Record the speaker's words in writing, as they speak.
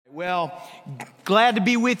Well, glad to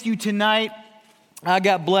be with you tonight. I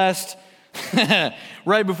got blessed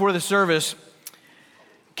right before the service.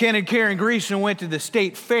 Ken and Karen Greason went to the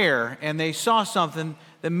state fair, and they saw something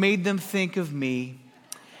that made them think of me.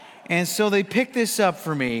 And so they picked this up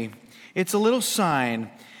for me. It's a little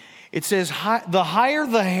sign. It says, the higher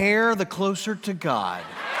the hair, the closer to God.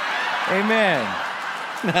 Amen.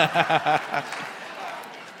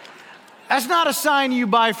 That's not a sign you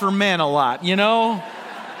buy for men a lot, you know?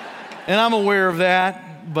 And I'm aware of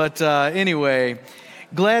that. But anyway,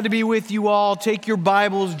 glad to be with you all. Take your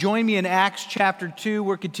Bibles. Join me in Acts chapter 2.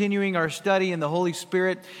 We're continuing our study in the Holy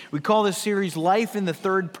Spirit. We call this series Life in the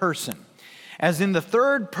Third Person, as in the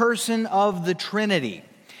third person of the Trinity.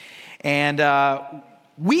 And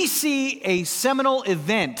we see a seminal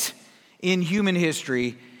event in human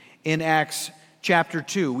history in Acts chapter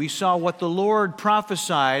 2. We saw what the Lord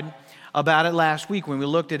prophesied about it last week when we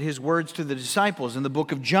looked at his words to the disciples in the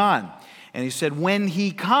book of John. And he said, when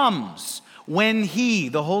he comes, when he,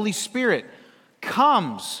 the Holy Spirit,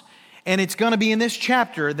 comes. And it's going to be in this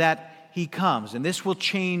chapter that he comes. And this will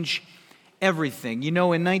change everything. You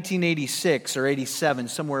know, in 1986 or 87,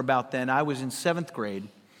 somewhere about then, I was in 7th grade.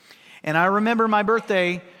 And I remember my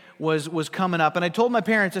birthday was coming up. And I told my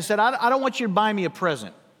parents, I said, I don't want you to buy me a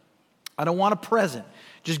present. I don't want a present.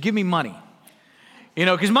 Just give me money. You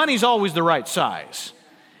know, because money's always the right size.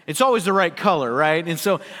 It's always the right color, right? And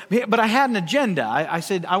so, but I had an agenda. I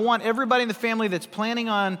said, I want everybody in the family that's planning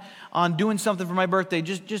on doing something for my birthday,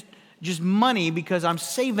 just money, because I'm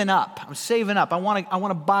saving up. I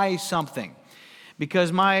want to buy something.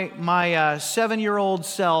 Because my 7-year-old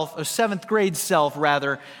self, or 7th grade self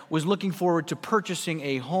rather, was looking forward to purchasing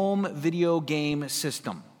a home video game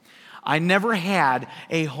system. I never had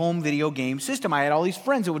a home video game system. I had all these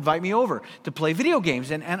friends that would invite me over to play video games,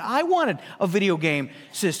 and I wanted a video game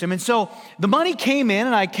system. And so the money came in,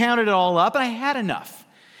 and I counted it all up, and I had enough.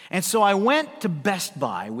 And so I went to Best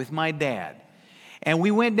Buy with my dad, and we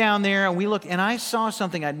went down there, and we looked, and I saw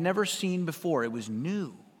something I'd never seen before. It was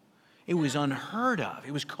new. It was unheard of.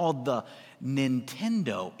 It was called the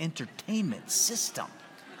Nintendo Entertainment System.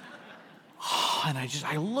 Oh, and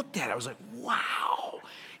I looked at it. I was like, wow.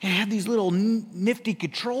 It had these little nifty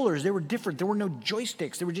controllers. They were different. There were no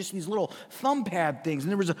joysticks. They were just these little thumb pad things. And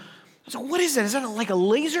there was I was like, what is that? Is that like a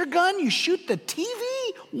laser gun? You shoot the TV?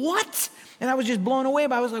 What? And I was just blown away.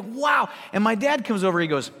 But I was like, wow. And my dad comes over. He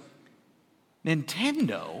goes,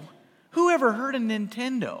 Nintendo? Who ever heard of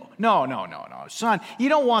Nintendo? No, son. You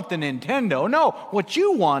don't want the Nintendo. No, what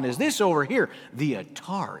you want is this over here, the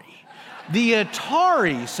Atari. The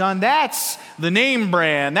Atari, son. That's the name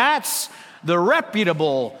brand. That's the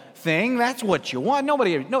reputable thing. That's what you want.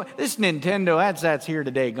 This Nintendo, that's here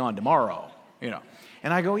today, gone tomorrow, you know.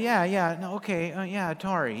 And I go, yeah, no, okay, yeah,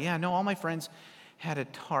 Atari. Yeah, no, all my friends had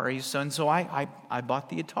Ataris, son, so I bought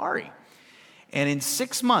the Atari. And in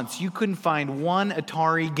 6 months, you couldn't find one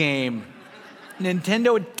Atari game.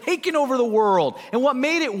 Nintendo had taken over the world. And what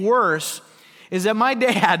made it worse is that my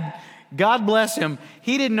dad, God bless him,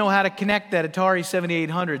 he didn't know how to connect that Atari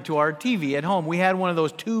 7800 to our TV at home. We had one of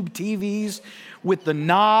those tube TVs with the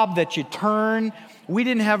knob that you turn. We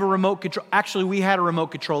didn't have a remote control. Actually, we had a remote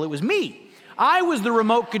control. It was me. I was the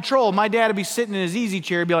remote control. My dad would be sitting in his easy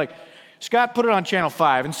chair and be like, Scott, put it on channel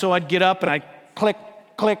 5. And so I'd get up and I'd click,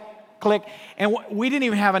 click, click. And we didn't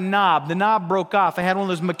even have a knob. The knob broke off. I had one of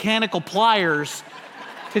those mechanical pliers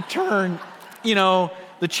to turn,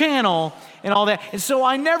 the channel and all that. And so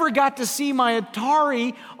I never got to see my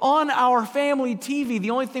Atari on our family TV.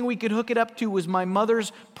 The only thing we could hook it up to was my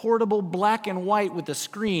mother's portable black and white with a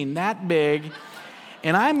screen that big.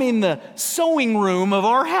 And I'm in the sewing room of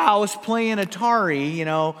our house playing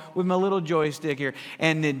Atari, with my little joystick here.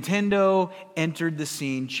 And Nintendo entered the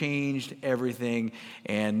scene, changed everything,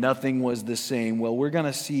 and nothing was the same. Well, we're going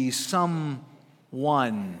to see someone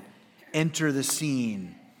enter the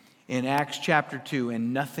scene in Acts chapter 2,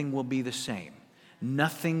 and nothing will be the same.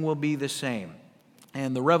 Nothing will be the same.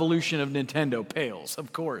 And the revolution of Nintendo pales,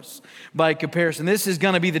 of course, by comparison. This is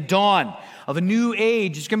going to be the dawn of a new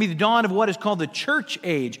age. It's going to be the dawn of what is called the church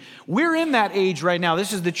age. We're in that age right now.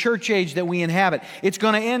 This is the church age that we inhabit. It's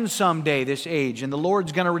going to end someday, this age, and the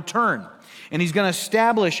Lord's going to return. And he's going to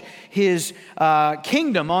establish his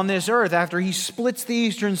kingdom on this earth after he splits the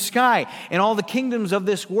eastern sky. And all the kingdoms of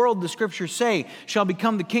this world, the scriptures say, shall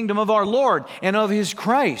become the kingdom of our Lord and of his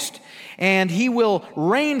Christ. And he will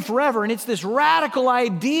reign forever. And it's this radical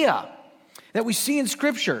idea that we see in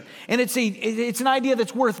Scripture. And it's an idea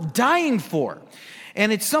that's worth dying for.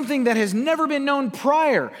 And it's something that has never been known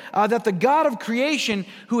prior, that the God of creation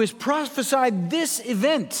who has prophesied this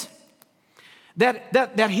event,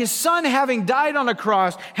 that his son, having died on a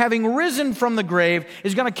cross, having risen from the grave,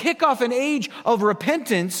 is going to kick off an age of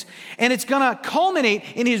repentance, and it's going to culminate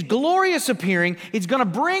in his glorious appearing. It's going to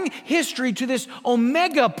bring history to this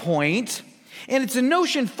omega point, and it's a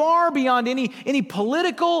notion far beyond any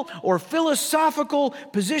political or philosophical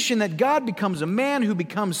position that God becomes a man who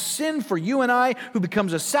becomes sin for you and I, who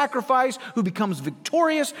becomes a sacrifice, who becomes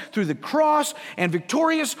victorious through the cross and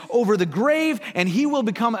victorious over the grave, and he will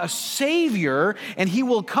become a savior, and he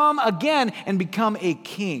will come again and become a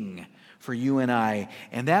king for you and I.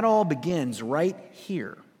 And that all begins right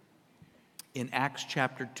here in Acts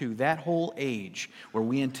chapter 2, that whole age where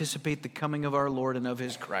we anticipate the coming of our Lord and of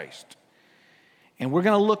his Christ. And we're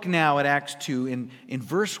going to look now at Acts 2. In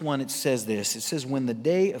verse 1, it says this. It says, when the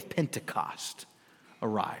day of Pentecost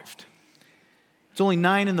arrived. It's only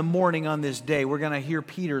 9 in the morning on this day. We're going to hear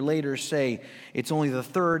Peter later say it's only the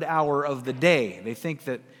 3rd hour of the day. They think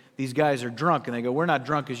that these guys are drunk, and they go, we're not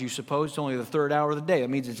drunk as you suppose. It's only the 3rd hour of the day. That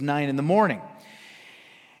means it's 9 in the morning.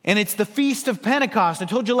 And it's the Feast of Pentecost. I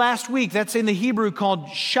told you last week, that's in the Hebrew called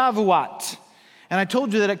Shavuot. And I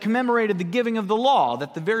told you that it commemorated the giving of the law,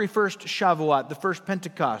 that the very first Shavuot, the first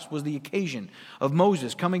Pentecost, was the occasion of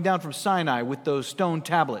Moses coming down from Sinai with those stone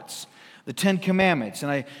tablets, the 10 Commandments.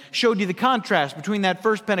 And I showed you the contrast between that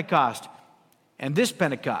first Pentecost and this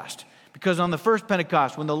Pentecost. Because on the first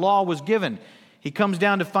Pentecost, when the law was given, he comes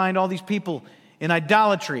down to find all these people in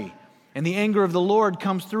idolatry. And the anger of the Lord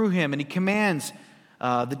comes through him, and he commands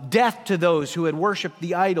the death to those who had worshiped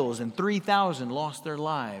the idols, and 3,000 lost their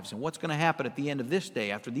lives. And what's going to happen at the end of this day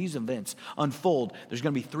after these events unfold? There's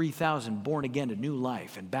going to be 3,000 born again to new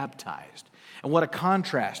life and baptized. And what a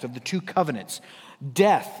contrast of the two covenants.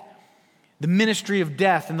 Death, the ministry of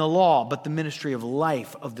death and the law, but the ministry of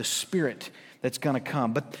life, of the Spirit that's going to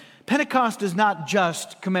come. But Pentecost does not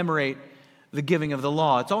just commemorate the giving of the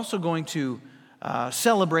law. It's also going to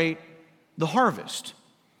celebrate the harvest.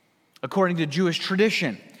 According to Jewish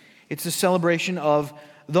tradition, it's a celebration of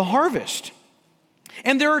the harvest.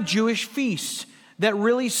 And there are Jewish feasts that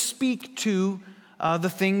really speak to the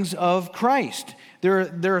things of Christ.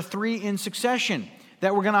 There are 3 in succession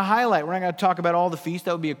that we're going to highlight. We're not going to talk about all the feasts.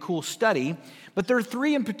 That would be a cool study. But there are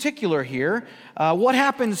 3 in particular here. What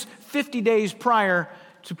happens 50 days prior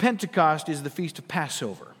to Pentecost is the Feast of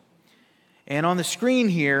Passover. And on the screen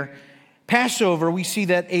here, Passover, we see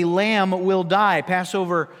that a lamb will die.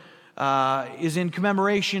 Passover is in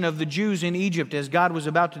commemoration of the Jews in Egypt as God was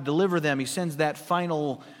about to deliver them. He sends that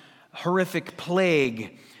final horrific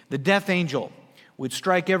plague. The death angel would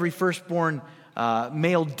strike every firstborn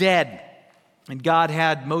male dead. And God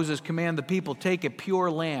had Moses command the people, take a pure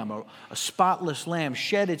lamb, a spotless lamb,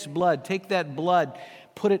 shed its blood, take that blood,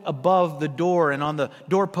 put it above the door and on the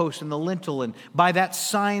doorpost and the lintel, and by that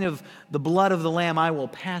sign of the blood of the lamb, I will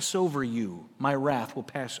pass over you. My wrath will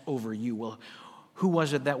pass over you. Well, who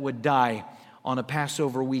was it that would die on a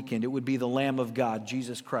Passover weekend? It would be the Lamb of God,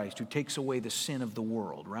 Jesus Christ, who takes away the sin of the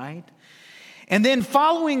world, right? And then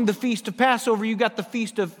following the Feast of Passover, you got the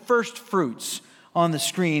Feast of First Fruits on the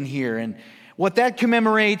screen here. And what that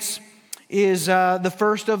commemorates is the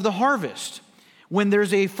first of the harvest. When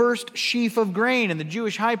there's a first sheaf of grain, and the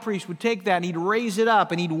Jewish high priest would take that and he'd raise it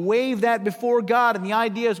up and he'd wave that before God. And the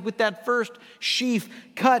idea is with that first sheaf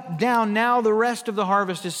cut down, now the rest of the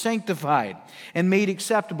harvest is sanctified and made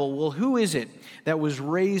acceptable. Well, who is it that was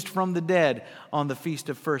raised from the dead on the Feast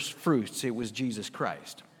of First Fruits? It was Jesus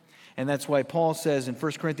Christ. And that's why Paul says in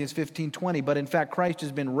 1 Corinthians 15:20, but in fact Christ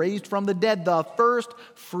has been raised from the dead, the first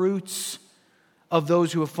fruits of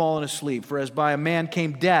those who have fallen asleep. For as by a man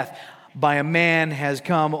came death, by a man has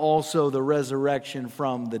come also the resurrection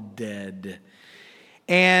from the dead.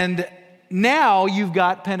 And now you've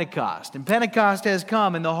got Pentecost. And Pentecost has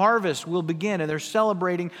come, and the harvest will begin, and they're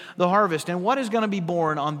celebrating the harvest. And what is going to be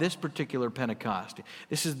born on this particular Pentecost?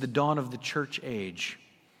 This is the dawn of the church age.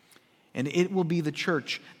 And it will be the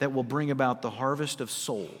church that will bring about the harvest of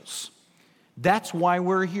souls. That's why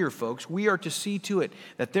we're here, folks. We are to see to it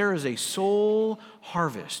that there is a soul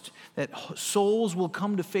harvest, that souls will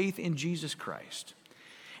come to faith in Jesus Christ.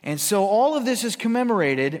 And so all of this is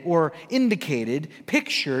commemorated or indicated,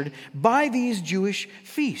 pictured by these Jewish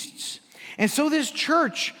feasts. And so this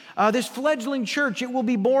church, this fledgling church, it will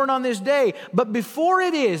be born on this day. But before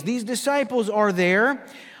it is, these disciples are there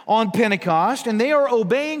on Pentecost, and they are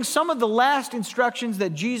obeying some of the last instructions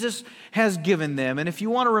that Jesus has given them. And if you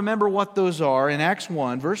want to remember what those are, in Acts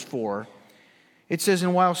 1, verse 4, it says,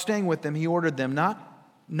 and while staying with them, he ordered them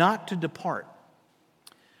not to depart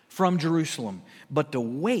from Jerusalem, but to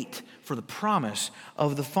wait for the promise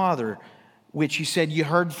of the Father, which he said, you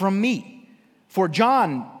heard from me. For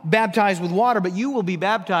John baptized with water, but you will be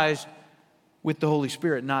baptized with the Holy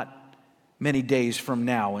Spirit not many days from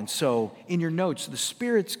now. And so in your notes, the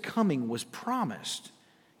Spirit's coming was promised,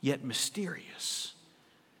 yet mysterious.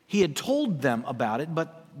 He had told them about it,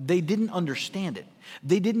 but they didn't understand it.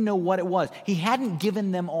 They didn't know what it was. He hadn't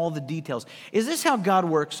given them all the details. Is this how God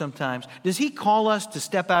works sometimes? Does He call us to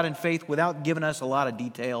step out in faith without giving us a lot of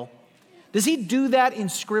detail? Does He do that in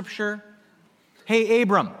Scripture? Hey,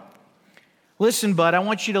 Abram, listen, bud, I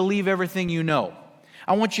want you to leave everything you know.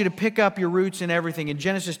 I want you to pick up your roots and everything. In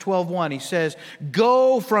Genesis 12:1, He says,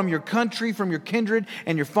 go from your country, from your kindred,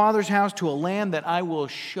 and your father's house to a land that I will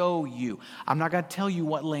show you. I'm not going to tell you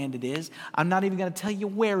what land it is. I'm not even going to tell you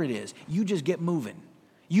where it is. You just get moving.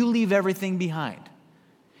 You leave everything behind.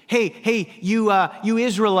 Hey, you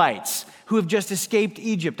Israelites who have just escaped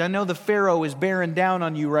Egypt. I know the Pharaoh is bearing down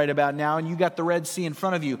on you right about now, and you got the Red Sea in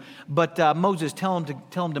front of you. But Moses, tell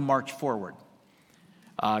him to march forward.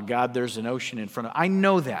 God, there's an ocean in front of. I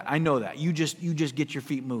know that. You just get your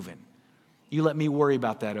feet moving. You let me worry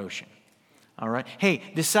about that ocean. All right. Hey,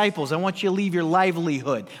 disciples, I want you to leave your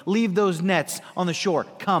livelihood. Leave those nets on the shore.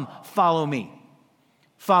 Come, follow me.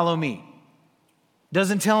 Follow me.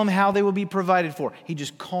 Doesn't tell them how they will be provided for. He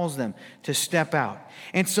just calls them to step out.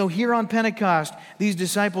 And so here on Pentecost, these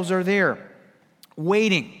disciples are there,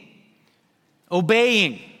 waiting,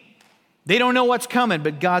 obeying. They don't know what's coming,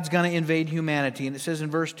 but God's going to invade humanity. And it says in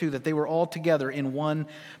verse 2 that they were all together in one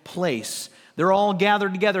place. They're all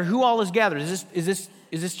gathered together. Who all is gathered? Is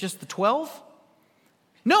this just the 12?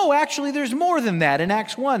 No, actually, there's more than that. In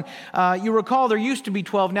Acts 1, you recall there used to be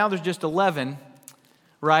 12. Now there's just 11,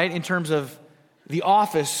 right, in terms of the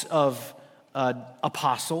office of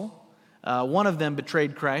apostle. One of them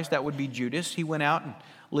betrayed Christ. That would be Judas. He went out and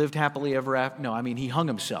lived happily ever after. No, he hung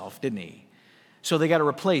himself, didn't he? So they got to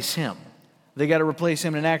replace him. They got to replace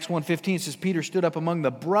him. In Acts 1:15, it says, Peter stood up among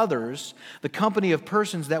the brothers, the company of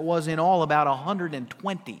persons that was in all about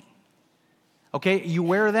 120. Okay, you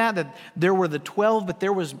aware of that? That there were the 12, but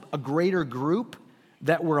there was a greater group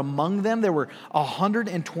that were among them. There were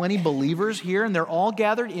 120 believers here, and they're all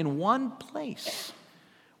gathered in one place.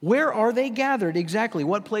 Where are they gathered exactly?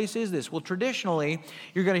 What place is this? Well, traditionally,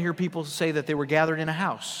 you're going to hear people say that they were gathered in a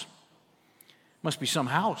house. Must be some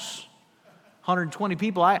house. 120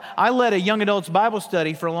 people. I led a young adults Bible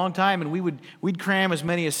study for a long time, and we'd cram as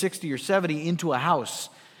many as 60 or 70 into a house,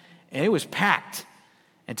 and it was packed.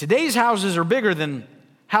 And today's houses are bigger than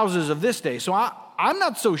houses of this day. So I'm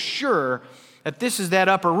not so sure that this is that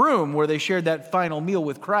upper room where they shared that final meal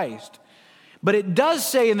with Christ. But it does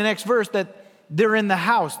say in the next verse that they're in the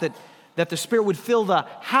house, that the Spirit would fill the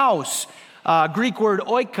house. Greek word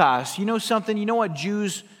oikos. You know something? You know what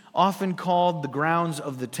Jews often called the grounds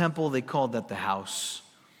of the temple? They called that the house.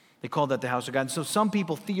 They called that the house of God. And so some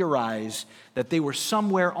people theorize that they were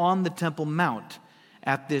somewhere on the Temple Mount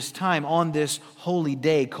at this time, on this holy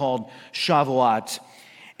day called Shavuot.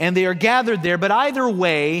 And they are gathered there. But either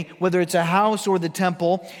way, whether it's a house or the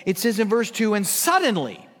temple, it says in verse 2, and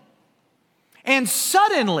suddenly,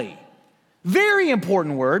 very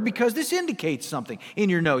important word, because this indicates something in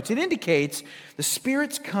your notes. It indicates the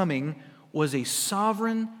Spirit's coming was a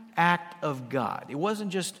sovereign act of God. It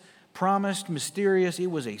wasn't just promised, mysterious. It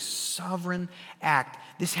was a sovereign act.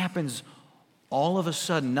 This happens all of a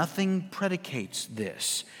sudden. Nothing predicates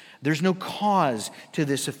this. There's no cause to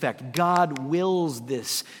this effect. God wills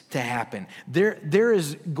this to happen. There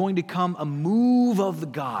is going to come a move of the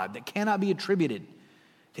God that cannot be attributed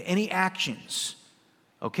to any actions.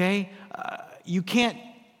 Okay? You can't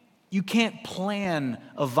plan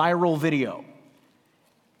a viral video.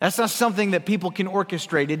 That's not something that people can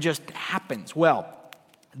orchestrate. It just happens. Well,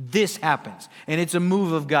 this happens, and it's a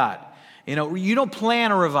move of God. You don't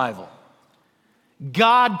plan a revival.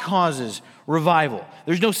 God causes revival.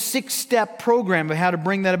 There's no 6-step program of how to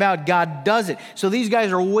bring that about. God does it. So these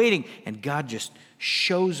guys are waiting, and God just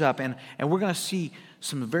shows up, and we're going to see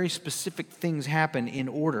some very specific things happen in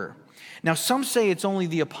order. Now, some say it's only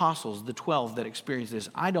the apostles, the 12, that experienced this.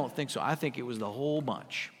 I don't think so. I think it was the whole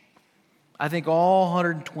bunch. I think all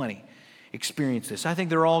 120 experienced this. I think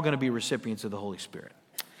they're all going to be recipients of the Holy Spirit.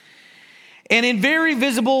 And in very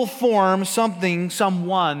visible form,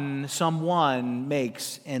 someone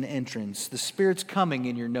makes an entrance. The Spirit's coming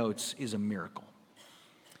in your notes is a miracle.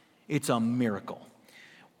 It's a miracle.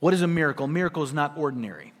 What is a miracle? A miracle is not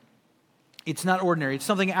ordinary. It's not ordinary. It's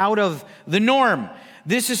something out of the norm.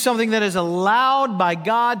 This is something that is allowed by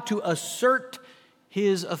God to assert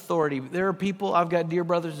His authority. There are people, I've got dear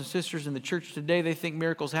brothers and sisters in the church today, they think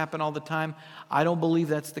miracles happen all the time. I don't believe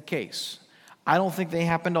that's the case. I don't think they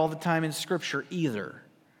happened all the time in Scripture either.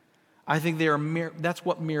 I think that's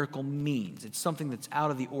what miracle means. It's something that's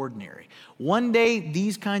out of the ordinary. One day,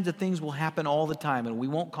 these kinds of things will happen all the time, and we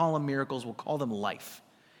won't call them miracles, we'll call them life.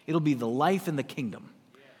 It'll be the life in the kingdom.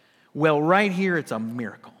 Well, right here, it's a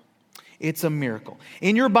miracle. It's a miracle.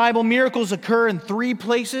 In your Bible, miracles occur in 3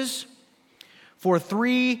 places for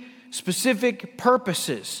 3 specific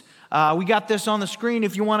purposes. We got this on the screen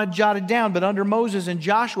if you want to jot it down, but under Moses and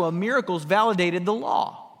Joshua, miracles validated the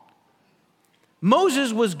law.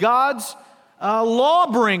 Moses was God's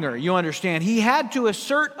lawbringer, you understand. He had to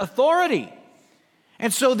assert authority.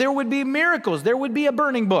 And so there would be miracles. There would be a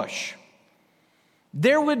burning bush.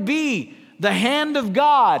 There would be the hand of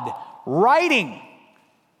God writing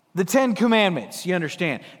the 10 Commandments, you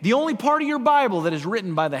understand. The only part of your Bible that is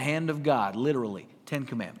written by the hand of God, literally, 10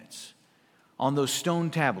 Commandments, on those stone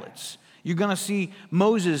tablets. You're going to see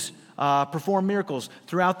Moses perform miracles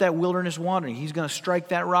throughout that wilderness wandering. He's going to strike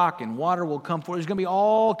that rock and water will come forth. There's going to be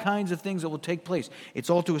all kinds of things that will take place. It's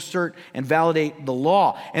all to assert and validate the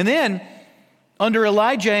law. And then, under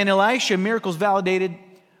Elijah and Elisha, miracles validated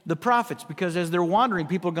the prophets, because as they're wandering,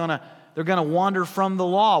 people are they're going to wander from the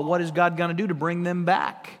law. What is God going to do to bring them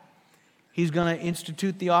back? He's going to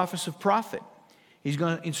institute the office of prophet. He's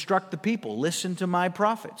going to instruct the people, listen to my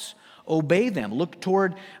prophets, obey them, look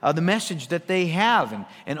toward the message that they have,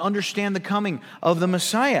 and understand the coming of the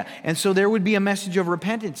Messiah. And so there would be a message of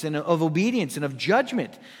repentance and of obedience and of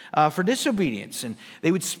judgment for disobedience. And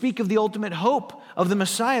they would speak of the ultimate hope of the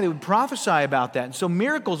Messiah. They would prophesy about that. And so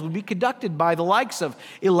miracles would be conducted by the likes of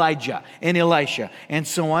Elijah and Elisha and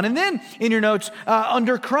so on. And then in your notes,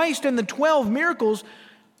 under Christ and the 12 miracles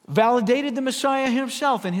validated the Messiah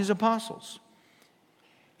himself and his apostles.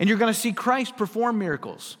 And you're going to see Christ perform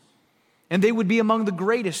miracles. And they would be among the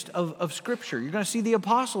greatest of Scripture. You're going to see the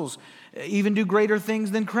apostles even do greater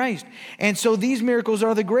things than Christ. And so these miracles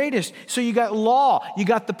are the greatest. So you got law, you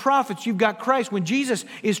got the prophets, you've got Christ. When Jesus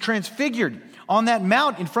is transfigured on that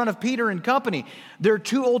mount in front of Peter and company, there are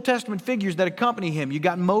 2 Old Testament figures that accompany him. You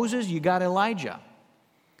got Moses, you got Elijah.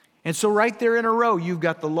 And so right there in a row, you've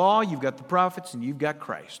got the law, you've got the prophets, and you've got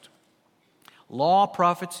Christ. Law,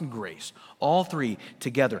 prophets, and grace, all 3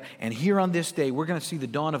 together. And here on this day, we're going to see the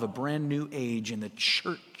dawn of a brand new age, and the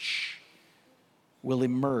church will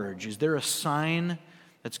emerge. Is there a sign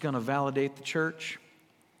that's going to validate the church?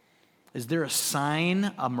 Is there a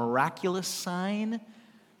sign, a miraculous sign,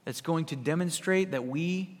 that's going to demonstrate that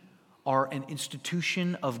we are an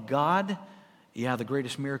institution of God? Yeah, the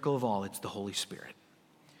greatest miracle of all, it's the Holy Spirit.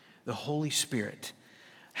 The Holy Spirit.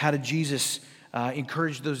 How did Jesus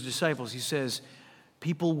encourage those disciples? He says,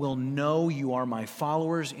 people will know you are my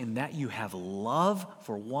followers in that you have love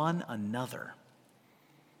for one another.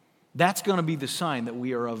 That's going to be the sign that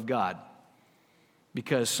we are of God.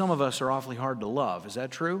 Because some of us are awfully hard to love. Is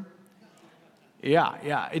that true?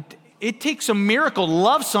 Yeah. It takes a miracle to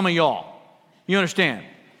love some of y'all. You understand?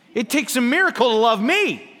 It takes a miracle to love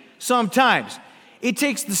me sometimes. It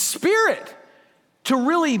takes the Spirit to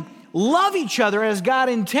really love each other as God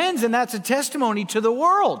intends, and that's a testimony to the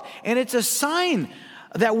world. And it's a sign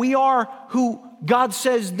that we are who God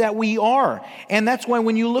says that we are. And that's why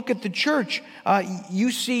when you look at the church,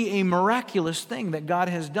 you see a miraculous thing that God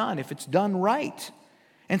has done if it's done right.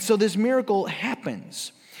 And so this miracle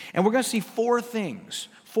happens. And we're going to see 4 things.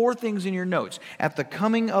 4 things in your notes. At the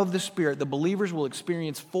coming of the Spirit, the believers will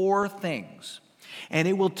experience 4 things. And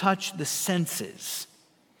it will touch the senses.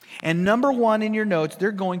 And number 1 in your notes,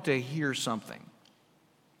 they're going to hear something.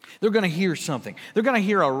 They're going to hear something. They're going to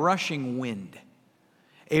hear a rushing wind.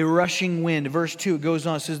 A rushing wind. Verse 2, it goes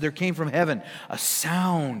on, it says, there came from heaven a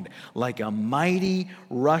sound like a mighty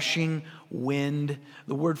rushing wind.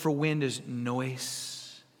 The word for wind is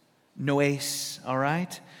noise. Noise, all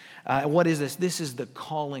right? What is this? This is the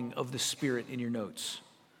calling of the Spirit in your notes.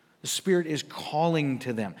 The Spirit is calling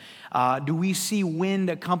to them. Do we see wind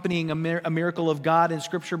accompanying a miracle of God in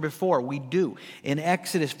Scripture before? We do. In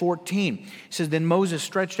Exodus 14, it says, then Moses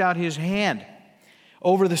stretched out his hand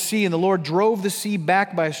over the sea, and the Lord drove the sea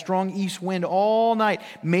back by a strong east wind all night,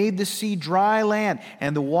 made the sea dry land,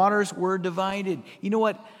 and the waters were divided. You know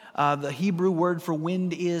what the Hebrew word for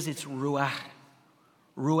wind is? It's ruach.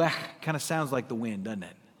 Ruach kind of sounds like the wind, doesn't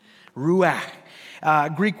it? Ruach.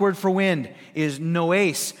 Greek word for wind is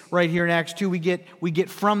noes. Right here in Acts 2, we get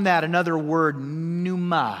from that another word,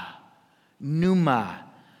 pneuma. Pneuma.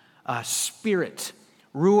 Spirit.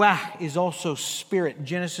 Ruach is also spirit.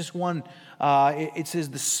 Genesis 1, it says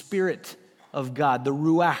the Spirit of God, the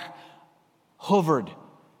Ruach, hovered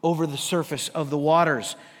over the surface of the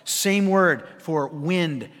waters. Same word for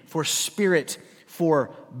wind, for spirit,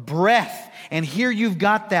 for breath. And here you've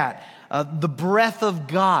got that, the breath of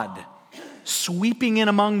God. sweeping in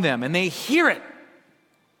among them, and they hear it.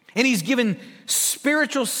 And he's given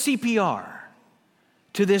spiritual CPR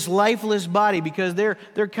to this lifeless body because they're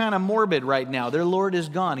kind of morbid right now. Their Lord is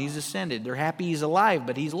gone. He's ascended. They're happy he's alive,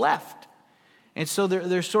 but he's left. And so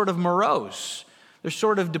they're sort of morose. They're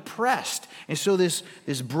sort of depressed. And so this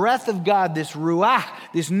breath of God, this ruach,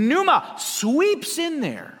 this pneuma, sweeps in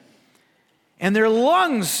there. And their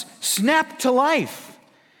lungs snap to life.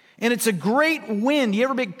 And it's a great wind. You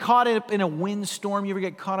ever get caught up in a windstorm? You ever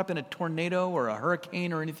get caught up in a tornado or a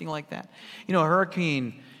hurricane or anything like that? You know, a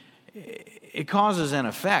hurricane, it causes an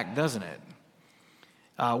effect, doesn't it?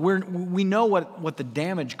 We know what the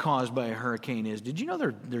damage caused by a hurricane is. Did you know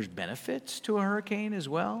there's benefits to a hurricane as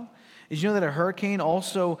well? Did you know that a hurricane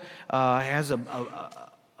also has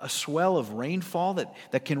a swell of rainfall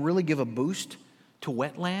that can really give a boost to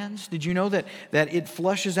wetlands? Did you know that it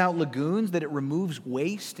flushes out lagoons, that it removes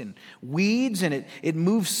waste and weeds, and it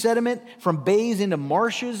moves sediment from bays into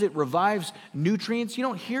marshes, it revives nutrients? You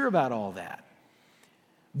don't hear about all that.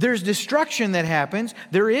 There's destruction that happens.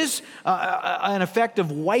 There is an effect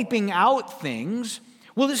of wiping out things.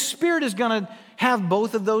 Well, the Spirit is going to have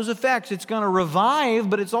both of those effects. It's going to revive,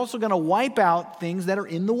 but it's also going to wipe out things that are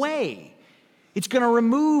in the way. It's going to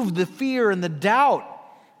remove the fear and the doubt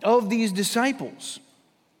of these disciples.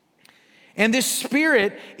 And this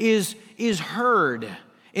Spirit is heard,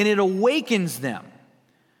 and it awakens them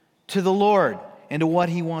to the Lord and to what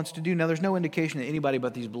He wants to do. Now, there's no indication that anybody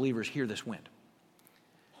but these believers hear this wind.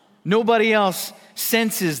 Nobody else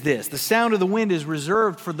senses this. The sound of the wind is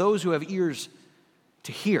reserved for those who have ears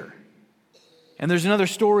to hear. And there's another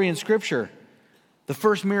story in Scripture. The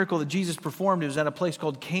first miracle that Jesus performed was at a place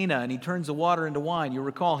called Cana, and He turns the water into wine. You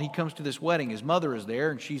recall, He comes to this wedding. His mother is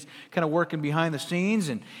there, and she's kind of working behind the scenes,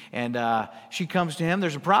 and she comes to Him.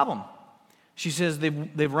 There's a problem. She says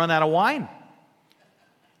they've run out of wine.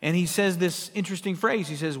 And He says this interesting phrase.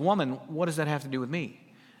 He says, "Woman, what does that have to do with me?"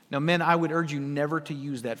 Now, men, I would urge you never to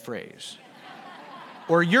use that phrase,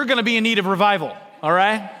 or you're going to be in need of revival, all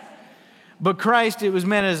right? But Christ, it was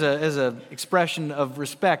meant as a expression of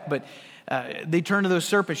respect, but they turn to those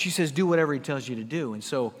serpents. She says, "Do whatever He tells you to do." And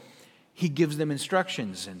so He gives them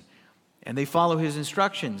instructions, and they follow His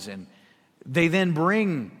instructions. And they then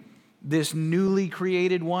bring this newly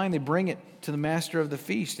created wine. They bring it to the master of the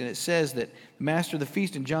feast. And it says that the master of the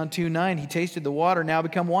feast in John 2:9, he tasted the water now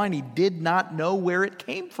become wine. He did not know where it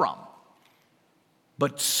came from.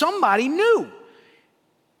 But somebody knew.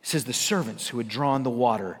 It says the servants who had drawn the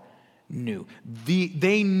water knew.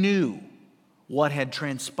 They knew what had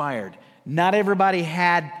transpired. Not everybody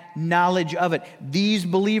had knowledge of it. These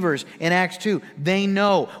believers in Acts 2, they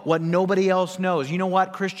know what nobody else knows. You know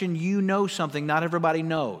what, Christian? You know something not everybody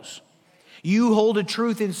knows. You hold a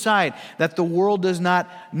truth inside that the world does not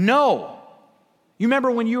know. You remember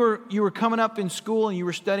when you were coming up in school and you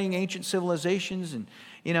were studying ancient civilizations, and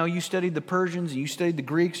you studied the Persians and you studied the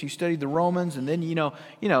Greeks, you studied the Romans, and then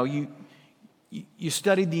you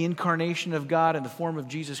studied the incarnation of God in the form of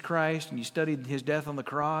Jesus Christ, and you studied His death on the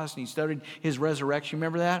cross, and you studied His resurrection.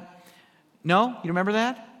 Remember that? No? You remember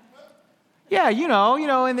that? Yeah,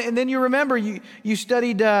 and then you remember you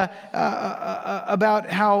studied about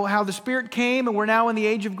how the Spirit came and we're now in the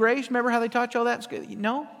age of grace. Remember how they taught you all that?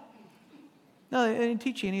 No? No, they didn't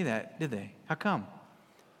teach you any of that, did they? How come?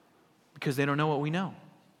 Because they don't know what we know.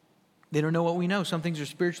 They don't know what we know. Some things are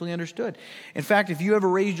spiritually understood. In fact, if you ever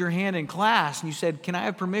raised your hand in class and you said, "Can I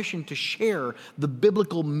have permission to share the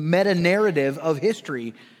biblical meta-narrative of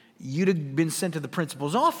history?" you'd have been sent to the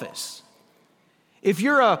principal's office. If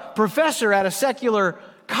you're a professor at a secular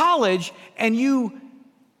college and you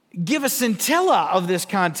give a scintilla of this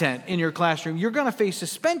content in your classroom, you're going to face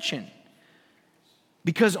suspension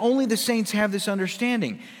because only the saints have this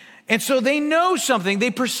understanding. And so they know something,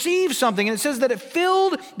 they perceive something, and it says that it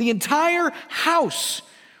filled the entire house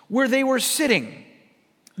where they were sitting.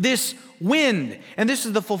 This wind, and this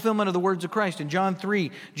is the fulfillment of the words of Christ. In John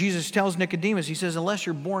 3, Jesus tells Nicodemus, He says, "Unless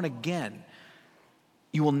you're born again,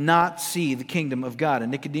 you will not see the kingdom of God."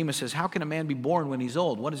 And Nicodemus says, "How can a man be born when he's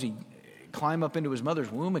old? What, does he climb up into his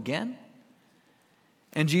mother's womb again?"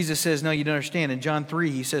 And Jesus says, "No, you don't understand." In John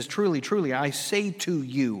 3, He says, "Truly, truly, I say to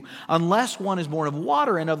you, unless one is born of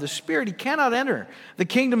water and of the Spirit, he cannot enter the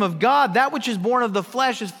kingdom of God. That which is born of the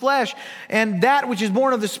flesh is flesh, and that which is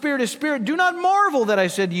born of the Spirit is spirit. Do not marvel that I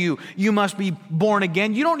said to you, you must be born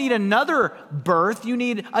again." You don't need another birth. You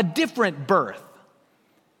need a different birth.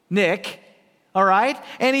 Nick, all right?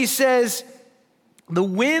 And He says, the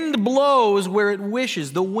wind blows where it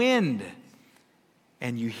wishes, the wind.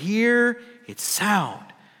 And you hear its sound,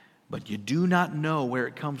 but you do not know where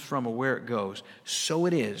it comes from or where it goes. So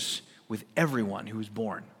it is with everyone who is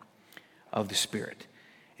born of the Spirit.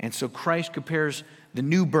 And so Christ compares the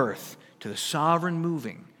new birth to the sovereign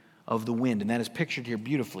moving of the wind. And that is pictured here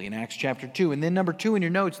beautifully in Acts chapter 2. And then number 2 in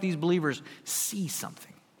your notes, these believers see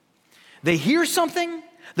something. They hear something,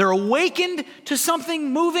 they're awakened to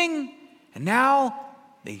something moving, and now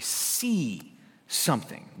they see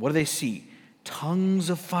something. What do they see?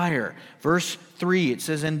 Tongues of fire. Verse 3, it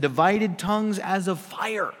says, and divided tongues as of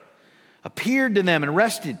fire appeared to them and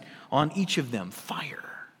rested on each of them. Fire.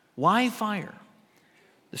 Why fire?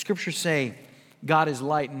 The scriptures say God is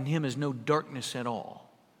light and in him is no darkness at all.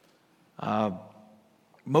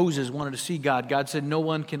 Moses wanted to see God. God said, no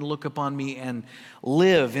one can look upon me and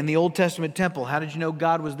live. In the Old Testament temple, how did you know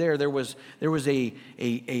God was there? There was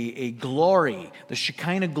a glory, the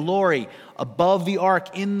Shekinah glory above the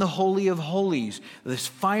ark in the Holy of Holies. This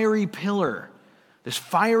fiery pillar, this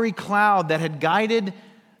fiery cloud that had guided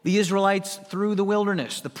the Israelites through the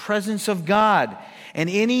wilderness, the presence of God. And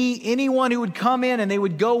anyone who would come in and they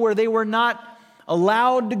would go where they were not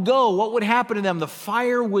allowed to go, what would happen to them? The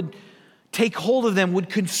fire would take hold of them, would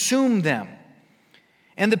consume them.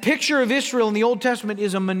 And the picture of Israel in the Old Testament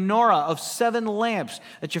is a menorah of 7 lamps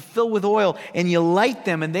that you fill with oil and you light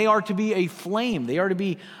them, and they are to be a flame. They are to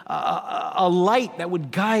be a light that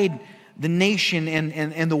would guide the nation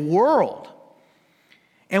and the world.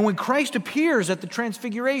 And when Christ appears at the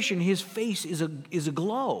transfiguration, his face is a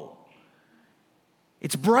glow.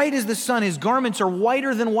 It's bright as the sun. His garments are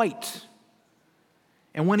whiter than white.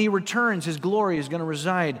 And when he returns, his glory is going to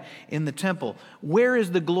reside in the temple. Where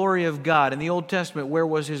is the glory of God? In the Old Testament, where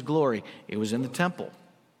was his glory? It was in the temple.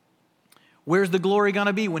 Where's the glory going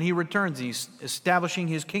to be when he returns? He's establishing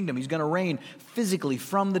his kingdom. He's going to reign physically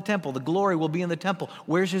from the temple. The glory will be in the temple.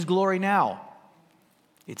 Where's his glory now?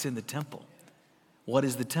 It's in the temple. What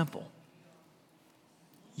is the temple?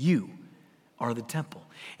 You are the temple.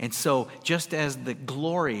 And so just as the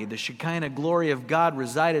glory, the Shekinah glory of God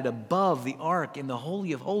resided above the ark in the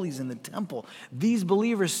Holy of Holies in the temple, these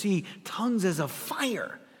believers see tongues as of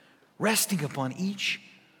fire resting upon each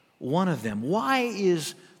one of them. Why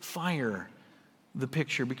is fire the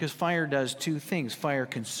picture? Because fire does 2 things. Fire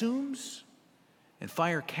consumes and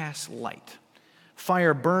fire casts light.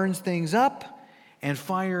 Fire burns things up and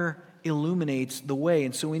fire illuminates the way.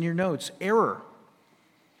 And so in your notes, error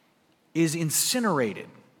is incinerated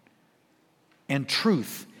and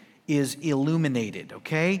truth is illuminated,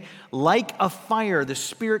 okay? Like a fire, the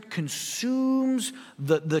Spirit consumes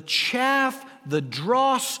the chaff, the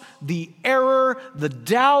dross, the error, the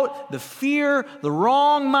doubt, the fear, the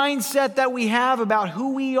wrong mindset that we have about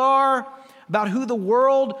who we are, about who the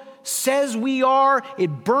world says we are. It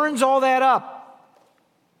burns all that up.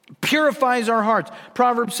 Purifies our hearts.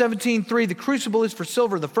 Proverbs 17:3, the crucible is for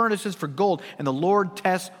silver, the furnace is for gold, and the Lord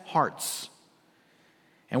tests hearts.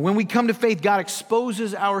 And when we come to faith, God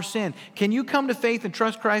exposes our sin. Can you come to faith and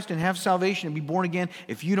trust Christ and have salvation and be born again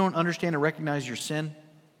if you don't understand and recognize your sin?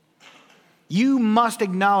 You must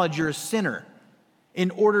acknowledge you're a sinner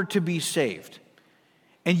in order to be saved.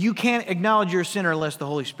 And you can't acknowledge you're a sinner unless the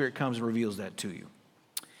Holy Spirit comes and reveals that to you.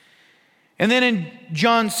 And then in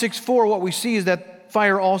John 6:4, what we see is that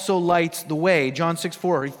fire also lights the way. John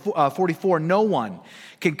 6:44, no one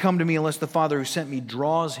can come to me unless the Father who sent me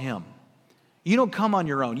draws him. You don't come on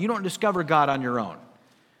your own. You don't discover God on your own.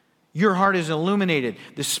 Your heart is illuminated.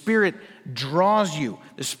 The Spirit draws you.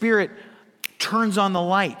 The Spirit turns on the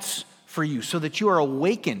lights for you so that you are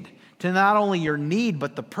awakened to not only your need,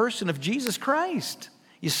 but the person of Jesus Christ,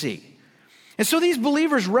 you see. And so these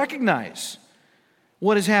believers recognize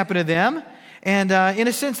what has happened to them. And in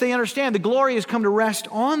a sense, they understand the glory has come to rest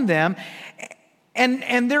on them.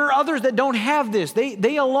 And there are others that don't have this.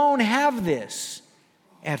 They alone have this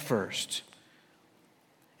at first.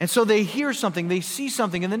 And so they hear something, they see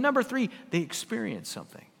something, and then number 3, they experience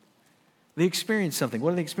something. They experience something. What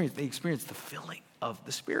do they experience? They experience the filling of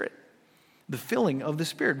the Spirit. The filling of the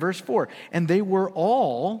Spirit. Verse 4, and they were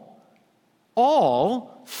all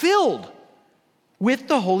filled with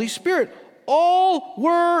the Holy Spirit. All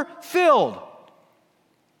were filled.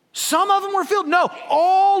 Some of them were filled. No,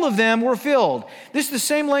 all of them were filled. This is the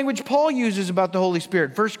same language Paul uses about the Holy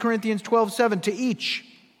Spirit. 1 Corinthians 12:7, to each.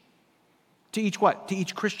 To each what? To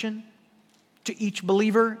each Christian? To each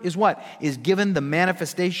believer is what? Is given the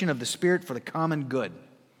manifestation of the Spirit for the common good.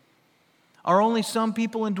 Are only some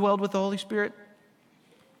people indwelled with the Holy Spirit?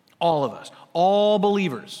 All of us. All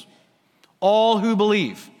believers. All who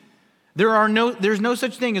believe. There's no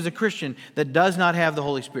such thing as a Christian that does not have the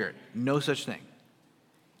Holy Spirit. No such thing.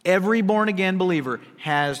 Every born-again believer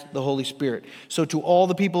has the Holy Spirit. So to all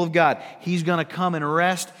the people of God, he's going to come and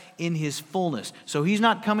rest in his fullness. So he's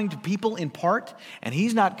not coming to people in part, and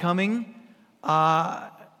he's not coming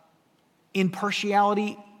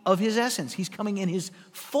impartiality of his essence. He's coming in his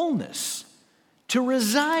fullness to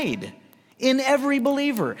reside in every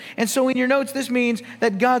believer. And so in your notes, this means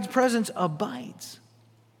that God's presence abides.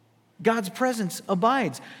 God's presence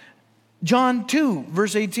abides. John 2,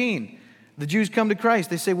 verse 18. The Jews come to Christ.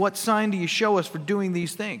 They say, what sign do you show us for doing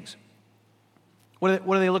these things? What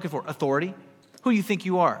are they looking for? Authority? Who do you think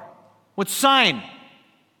you are? What sign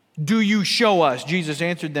do you show us? Jesus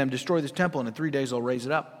answered them, destroy this temple, and in 3 days I'll raise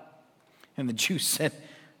it up. And the Jews said,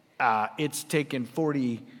 it's taken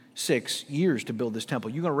 46 years to build this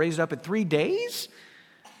temple. You're going to raise it up in 3 days?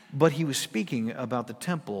 But he was speaking about the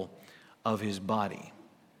temple of his body.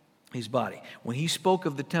 His body. When he spoke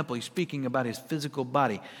of the temple, he's speaking about his physical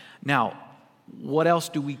body. Now, what else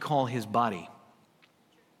do we call his body?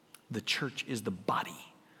 The church is the body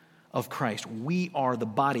of Christ. We are the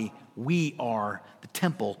body. We are the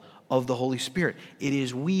temple of the Holy Spirit. It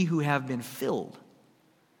is we who have been filled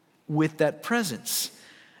with that presence.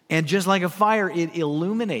 And just like a fire, it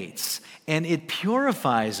illuminates and it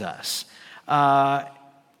purifies us.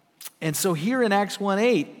 And so here in Acts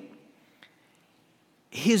 1:8,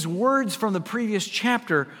 his words from the previous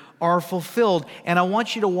chapter are fulfilled. And I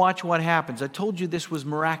want you to watch what happens. I told you this was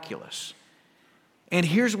miraculous. And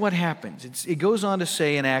here's what happens. It goes on to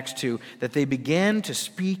say in Acts 2 that they began to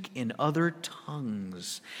speak in other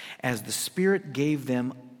tongues as the Spirit gave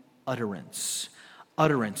them utterance.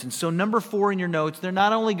 Utterance. And so number 4 in your notes, they're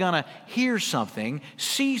not only going to hear something,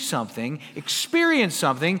 see something, experience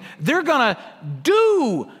something, they're going to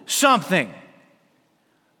do something.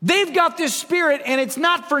 They've got this Spirit, and it's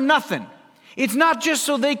not for nothing. It's not just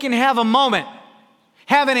so they can have a moment,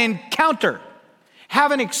 have an encounter,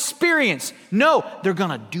 have an experience. No, they're going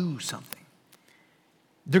to do something.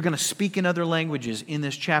 They're going to speak in other languages in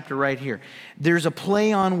this chapter right here. There's a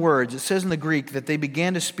play on words. It says in the Greek that they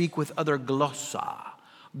began to speak with other glossa.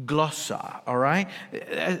 Glossa, all right?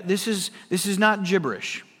 This is not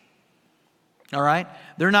gibberish, all right?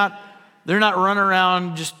 They're not running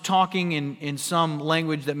around just talking in some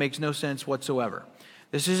language that makes no sense whatsoever.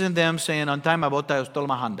 This isn't them saying,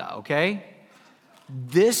 okay?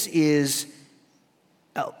 This is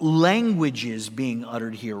languages being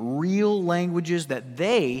uttered here, real languages that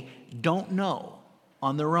they don't know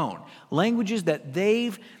on their own, languages that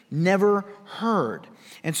they've never heard.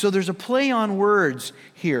 And so there's a play on words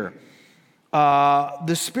here.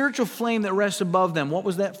 The spiritual flame that rests above them, what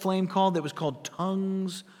was that flame called? That was called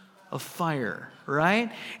tongues of fire,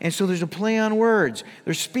 right? And so there's a play on words.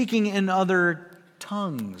 They're speaking in other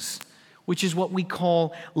tongues, which is what we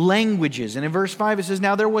call languages. And in verse 5 it says,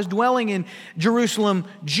 now there was dwelling in Jerusalem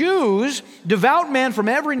Jews, devout men from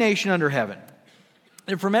every nation under heaven.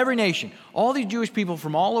 They're from every nation. All these Jewish people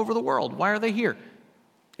from all over the world. Why are they here?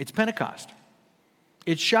 It's Pentecost.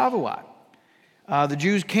 It's Shavuot. The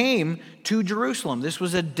Jews came to Jerusalem. This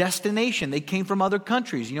was a destination. They came from other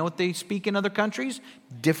countries. You know what they speak in other countries?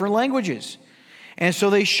 Different languages. And so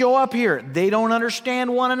they show up here. They don't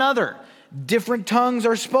understand one another. Different tongues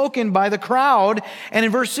are spoken by the crowd. And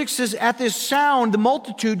in verse 6 says, at this sound, the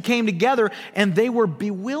multitude came together, and they were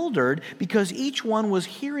bewildered because each one was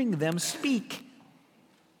hearing them speak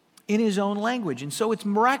in his own language. And so it's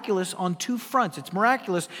miraculous on two fronts. It's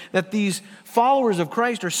miraculous that these followers of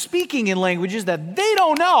Christ are speaking in languages that they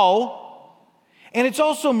don't know. And it's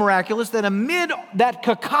also miraculous that amid that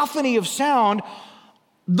cacophony of sound,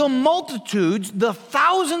 the multitudes, the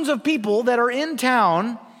thousands of people that are in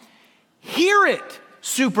town, hear it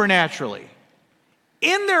supernaturally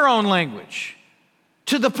in their own language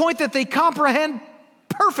to the point that they comprehend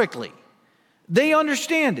perfectly. They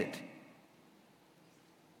understand it.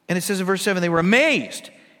 And it says in verse 7, they were amazed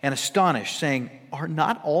and astonished, saying, are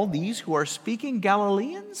not all these who are speaking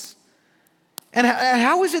Galileans? And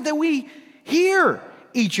how is it that we hear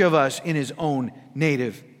each of us in his own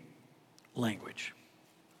native language?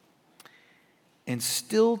 And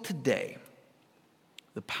still today,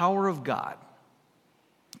 the power of God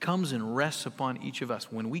comes and rests upon each of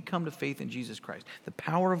us. When we come to faith in Jesus Christ, the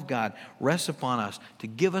power of God rests upon us to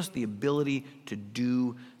give us the ability to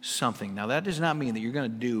do something. Now, that does not mean that you're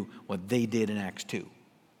going to do what they did in Acts 2.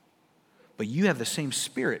 But you have the same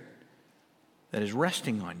Spirit that is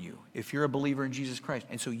resting on you if you're a believer in Jesus Christ.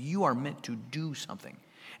 And so you are meant to do something.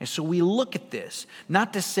 And so we look at this,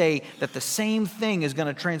 not to say that the same thing is going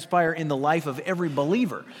to transpire in the life of every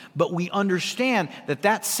believer, but we understand that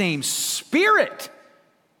that same Spirit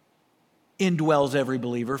indwells every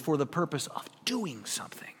believer for the purpose of doing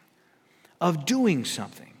something. Of doing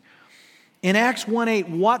something. In Acts 1:8,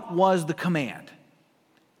 what was the command?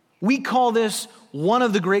 We call this one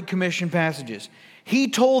of the Great Commission passages. He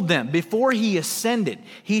told them before he ascended,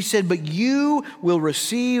 he said, but you will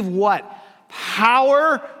receive what?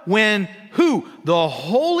 Power when who? The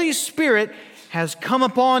Holy Spirit has come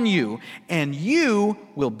upon you, and you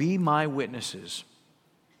will be my witnesses.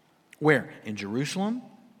 Where? In Jerusalem?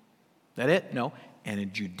 That it? No. And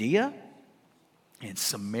in Judea, and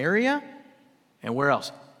Samaria, and where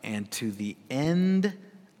else? And to the end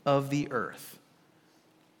of the earth.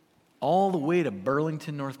 All the way to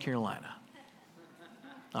Burlington, North Carolina.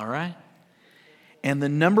 All right? And the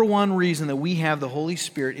number one reason that we have the Holy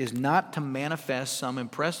Spirit is not to manifest some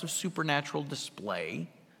impressive supernatural display,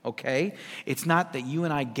 okay? It's not that you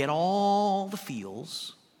and I get all the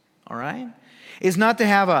feels, all right? It's not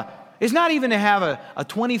even to have a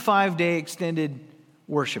 25-day extended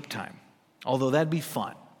worship time, although that'd be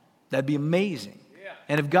fun. That'd be amazing. Yeah.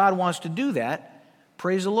 And if God wants to do that,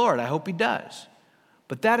 praise the Lord. I hope He does.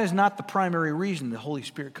 But that is not the primary reason the Holy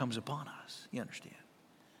Spirit comes upon us. You understand?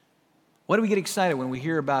 Why do we get excited when we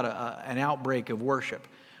hear about an outbreak of worship?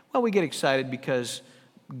 Well, we get excited because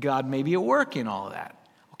God may be at work in all of that.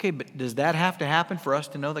 Okay, but does that have to happen for us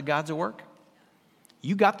to know that God's at work?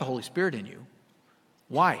 You got the Holy Spirit in you.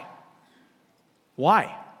 Why?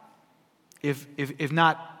 Why? If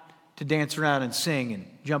not to dance around and sing and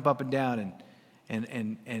jump up and down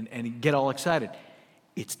and get all excited.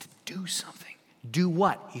 It's to do something. Do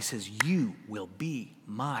what? He says, you will be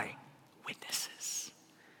my witnesses.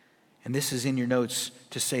 And this is in your notes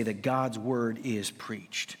to say that God's word is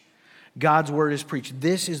preached. God's word is preached.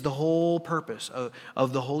 This is the whole purpose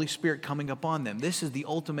of the Holy Spirit coming upon them. This is the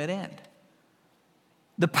ultimate end.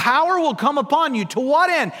 The power will come upon you. To what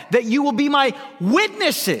end? That you will be my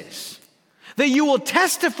witnesses. That you will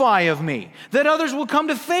testify of me. That others will come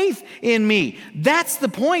to faith in me. That's the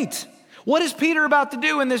point. What is Peter about to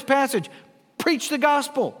do in this passage? Preach the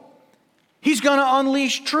gospel. He's going to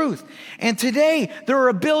unleash truth. And today, there are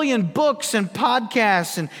a billion books and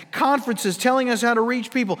podcasts and conferences telling us how to reach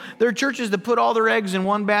people. There are churches that put all their eggs in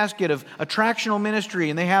one basket of attractional ministry,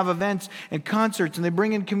 and they have events and concerts, and they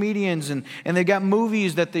bring in comedians, and they've got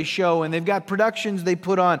movies that they show, and they've got productions they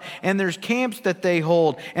put on, and there's camps that they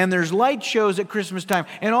hold, and there's light shows at Christmas time,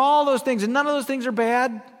 and all those things, and none of those things are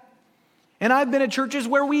bad. And I've been at churches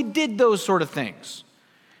where we did those sort of things.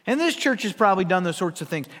 And this church has probably done those sorts of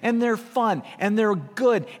things. And they're fun, and they're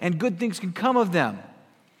good, and good things can come of them.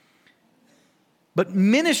 But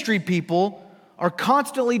ministry people are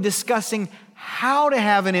constantly discussing how to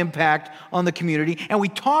have an impact on the community. And we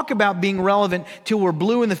talk about being relevant till we're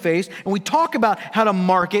blue in the face. And we talk about how to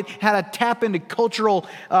market, how to tap into cultural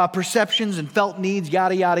perceptions and felt needs,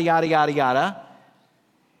 yada, yada, yada, yada, yada.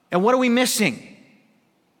 And what are we missing?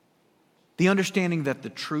 The understanding that the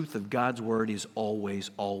truth of God's word is always,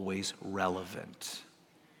 always relevant.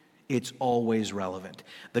 It's always relevant.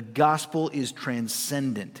 The gospel is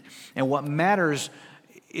transcendent. And what matters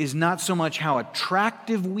is not so much how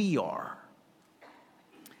attractive we are,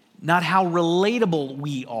 not how relatable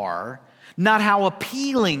we are, not how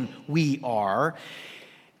appealing we are.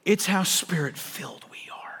 It's how Spirit-filled we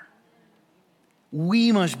are.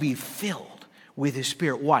 We must be filled with His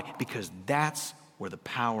Spirit. Why? Because that's where the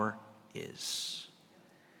power is.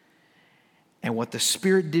 And what the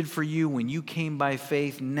Spirit did for you when you came by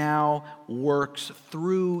faith now works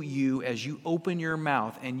through you as you open your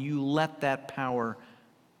mouth and you let that power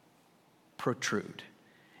protrude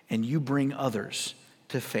and you bring others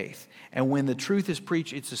to faith. And when the truth is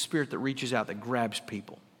preached, it's the Spirit that reaches out, that grabs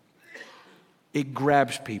people. It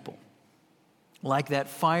grabs people. Like that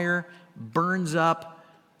fire burns up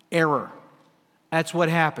error. That's what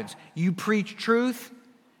happens. You preach truth.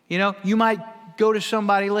 You know, you might go to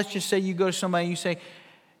somebody, let's just say you go to somebody and you say,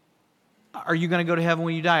 are you going to go to heaven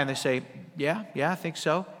when you die? And they say, yeah, I think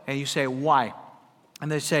so. And you say, why?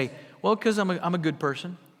 And they say, well, because I'm a good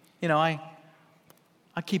person. You know, I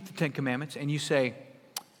keep the 10 Commandments. And you say,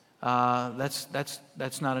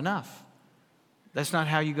 that's not enough. That's not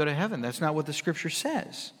how you go to heaven. That's not what the Scripture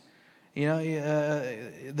says. You know,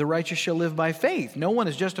 the righteous shall live by faith. No one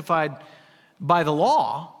is justified by the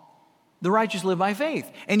law. The righteous live by faith.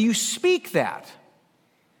 And you speak that.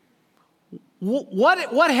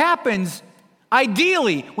 What happens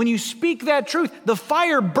ideally when you speak that truth? The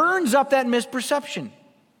fire burns up that misperception.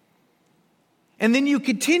 And then you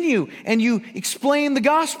continue and you explain the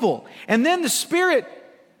gospel. And then the Spirit,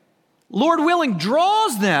 Lord willing,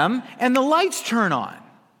 draws them and the lights turn on.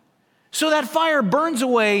 So that fire burns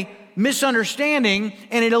away misunderstanding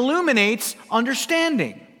and it illuminates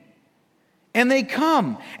understanding. And they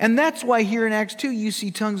come. And that's why here in Acts 2 you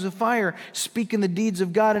see tongues of fire speaking the deeds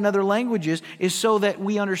of God in other languages, is so that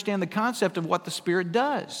we understand the concept of what the Spirit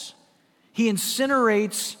does. He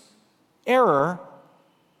incinerates error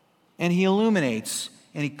and He illuminates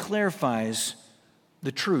and He clarifies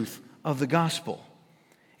the truth of the gospel.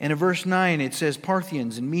 And in verse 9, it says,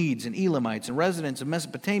 Parthians and Medes and Elamites and residents of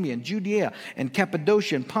Mesopotamia and Judea and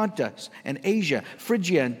Cappadocia and Pontus and Asia,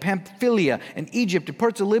 Phrygia and Pamphylia and Egypt and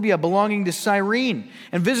parts of Libya belonging to Cyrene,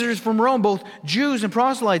 and visitors from Rome, both Jews and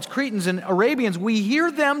proselytes, Cretans and Arabians, we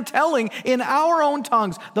hear them telling in our own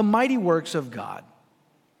tongues the mighty works of God.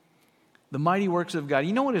 The mighty works of God.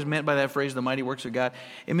 You know what is meant by that phrase, the mighty works of God?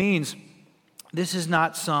 It means this is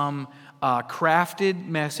not some crafted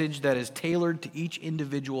message that is tailored to each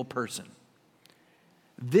individual person.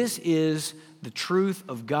 This is the truth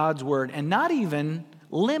of God's word, and not even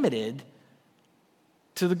limited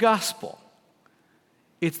to the gospel.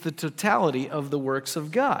 It's the totality of the works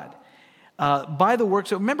of God. By the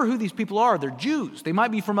works, remember who these people are. They're Jews. They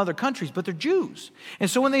might be from other countries, but they're Jews.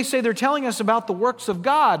 And so when they say they're telling us about the works of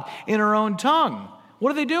God in our own tongue,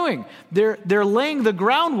 what are they doing? They're laying the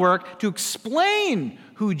groundwork to explain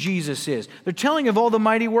who Jesus is. They're telling of all the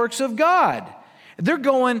mighty works of God. They're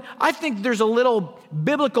going, I think there's a little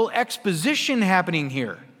biblical exposition happening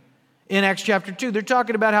here in Acts chapter 2. They're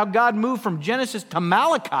talking about how God moved from Genesis to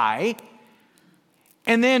Malachi,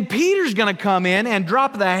 and then Peter's going to come in and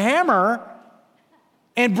drop the hammer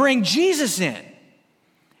and bring Jesus in.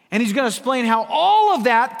 And he's going to explain how all of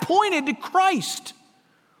that pointed to Christ.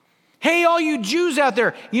 Hey, all you Jews out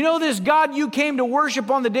there, you know this God you came to worship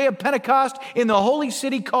on the day of Pentecost in the holy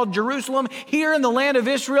city called Jerusalem, here in the land of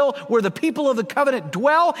Israel, where the people of the covenant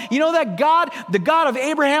dwell? You know that God, the God of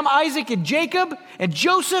Abraham, Isaac, and Jacob, and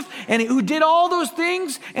Joseph, and who did all those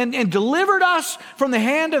things and delivered us from the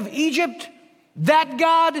hand of Egypt? That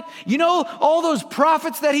God, you know all those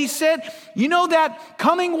prophets that he sent? You know that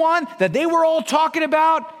coming one that they were all talking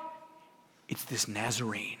about? It's this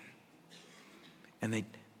Nazarene. And they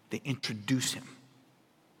introduce him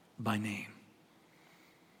by name.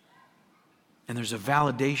 And there's a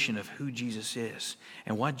validation of who Jesus is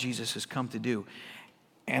and what Jesus has come to do.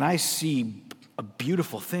 And I see a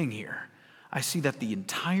beautiful thing here. I see that the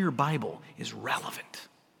entire Bible is relevant.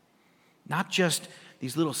 Not just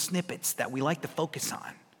these little snippets that we like to focus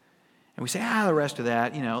on. And we say, the rest of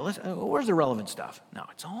that, where's the relevant stuff? No,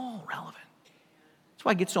 it's all relevant. That's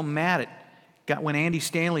why I get so mad at when Andy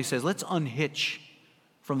Stanley says, let's unhitch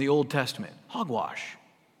from the Old Testament. Hogwash.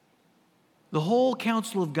 The whole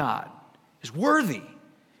counsel of God is worthy.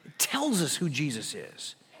 It tells us who Jesus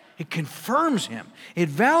is. It confirms him. It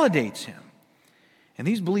validates him. And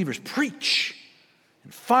these believers preach,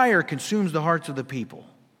 and fire consumes the hearts of the people.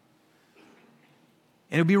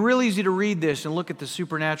 And it would be real easy to read this and look at the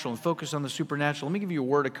supernatural and focus on the supernatural. Let me give you a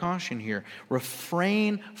word of caution here.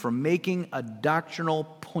 Refrain from making a doctrinal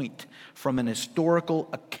point from an historical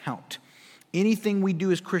account. Anything we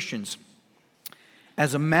do as Christians,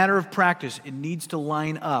 as a matter of practice, it needs to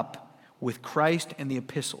line up with Christ and the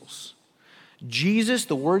epistles. Jesus,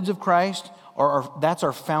 the words of Christ, that's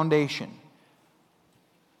our foundation.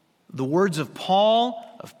 The words of Paul,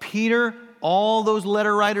 of Peter, all those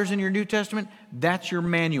letter writers in your New Testament, that's your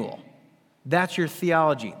manual. That's your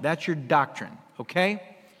theology. That's your doctrine, okay?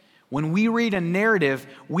 When we read a narrative,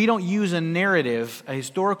 we don't use a narrative, a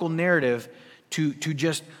historical narrative, to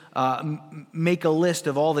just make a list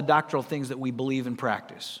of all the doctrinal things that we believe and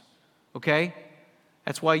practice, okay?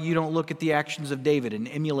 That's why you don't look at the actions of David and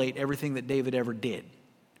emulate everything that David ever did,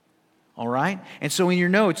 all right? And so in your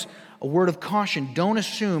notes, a word of caution, don't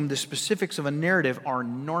assume the specifics of a narrative are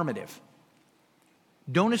normative.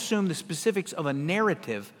 Don't assume the specifics of a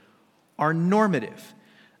narrative are normative.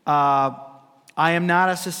 I am not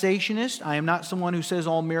a cessationist. I am not someone who says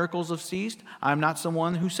all miracles have ceased. I am not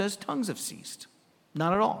someone who says tongues have ceased.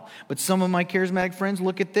 Not at all. But some of my charismatic friends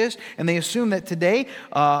look at this and they assume that today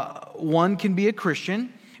one can be a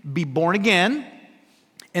Christian, be born again,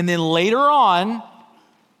 and then later on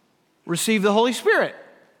receive the Holy Spirit.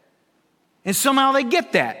 And somehow they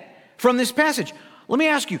get that from this passage. Let me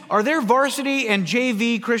ask you, are there varsity and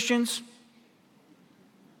JV Christians?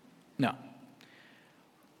 No.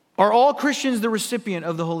 Are all Christians the recipient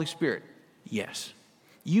of the Holy Spirit? Yes.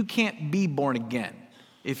 You can't be born again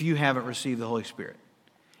if you haven't received the Holy Spirit.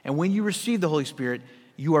 And when you receive the Holy Spirit,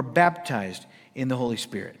 you are baptized in the Holy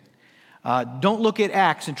Spirit. Don't look at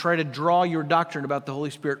Acts and try to draw your doctrine about the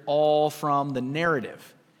Holy Spirit all from the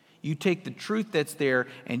narrative. You take the truth that's there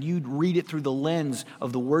and you read it through the lens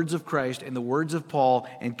of the words of Christ and the words of Paul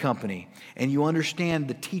and company. And you understand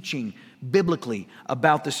the teaching biblically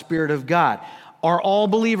about the Spirit of God. Are all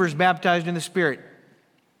believers baptized in the Spirit?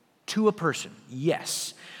 To a person,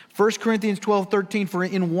 yes. 1 Corinthians 12:13, for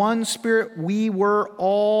in one Spirit we were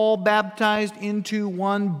all baptized into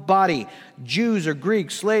one body. Jews or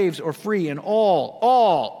Greeks, slaves or free, and all.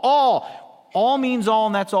 All means all,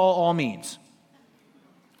 and that's all means.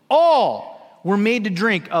 all were made to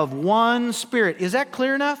drink of one Spirit. Is that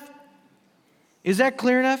clear enough? Is that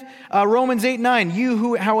clear enough? Romans 8:9, you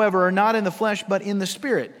who, however, are not in the flesh, but in the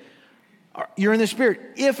Spirit. You're in the Spirit.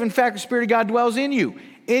 If, in fact, the Spirit of God dwells in you.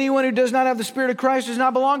 Anyone who does not have the Spirit of Christ does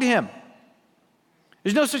not belong to him.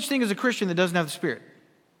 There's no such thing as a Christian that doesn't have the Spirit.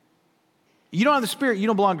 You don't have the Spirit, you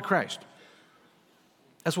don't belong to Christ.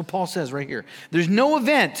 That's what Paul says right here. There's no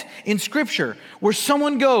event in Scripture where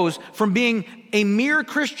someone goes from being a mere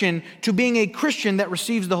Christian to being a Christian that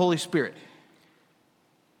receives the Holy Spirit.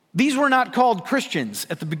 These were not called Christians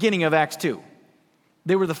at the beginning of Acts 2.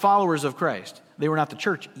 They were the followers of Christ. They were not the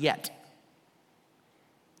church yet.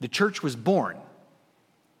 The church was born.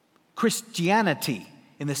 Christianity,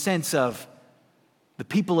 in the sense of the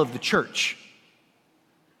people of the church,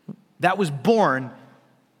 that was born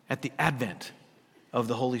at the advent of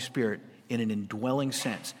the Holy Spirit in an indwelling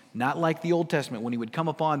sense. Not like the Old Testament when he would come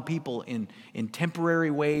upon people in temporary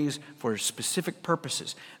ways for specific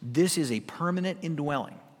purposes. This is a permanent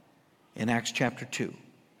indwelling in Acts chapter 2.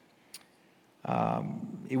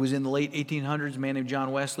 It was in the late 1800s, a man named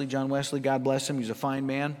John Wesley. John Wesley, God bless him, he was a fine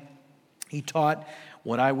man. He taught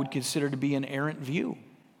what I would consider to be an errant view.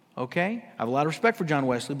 Okay? I have a lot of respect for John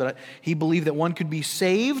Wesley, but he believed that one could be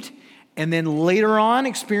saved and then later on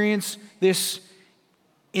experience this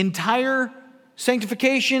entire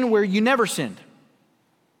sanctification where you never sinned.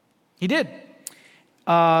 He did.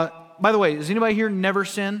 By the way, does anybody here never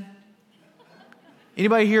sin?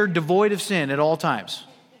 Anybody here devoid of sin at all times?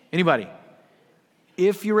 Anybody?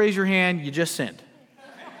 If you raise your hand, you just sinned.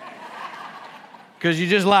 Because you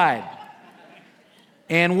just lied.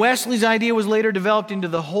 And Wesley's idea was later developed into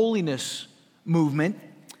the holiness movement,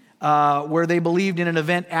 where they believed in an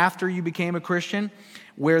event after you became a Christian,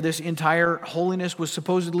 where this entire holiness was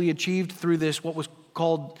supposedly achieved through this, what was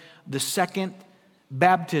called the second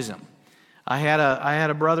baptism. I had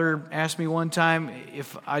a brother ask me one time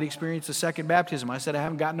if I'd experienced the second baptism. I said, I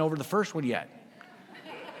haven't gotten over the first one yet.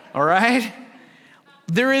 All right?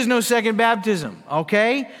 There is no second baptism,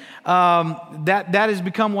 okay? That has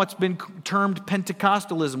become what's been termed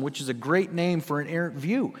Pentecostalism, which is a great name for an errant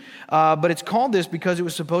view. But it's called this because it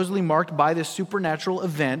was supposedly marked by this supernatural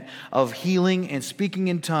event of healing and speaking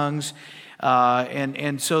in tongues.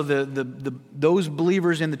 And so those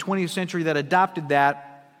believers in the 20th century that adopted that,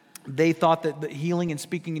 they thought that the healing and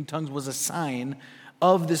speaking in tongues was a sign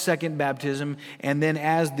of the second baptism. And then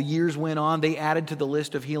as the years went on, they added to the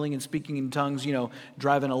list of healing and speaking in tongues,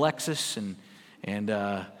 driving a Lexus and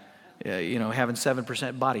having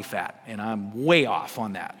 7% body fat. And I'm way off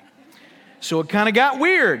on that. So it kind of got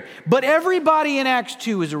weird. But everybody in Acts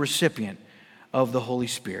 2 is a recipient of the Holy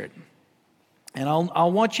Spirit. And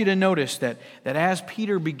I'll want you to notice that as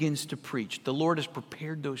Peter begins to preach, the Lord has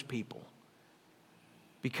prepared those people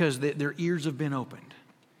because their ears have been opened.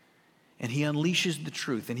 And he unleashes the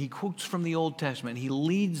truth, and he quotes from the Old Testament, and he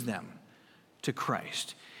leads them to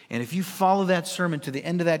Christ. And if you follow that sermon to the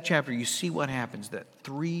end of that chapter, you see what happens, that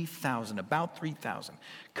about 3,000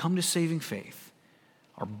 come to saving faith,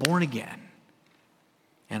 are born again,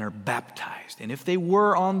 and are baptized. And if they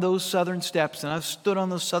were on those southern steps, and I've stood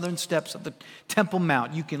on those southern steps of the Temple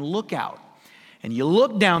Mount, you can look out, and you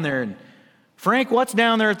look down there, and Frank, what's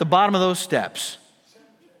down there at the bottom of those steps?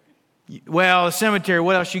 Well, a cemetery,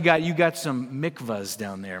 what else you got? You got some mikvahs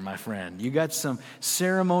down there, my friend. You got some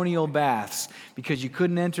ceremonial baths because you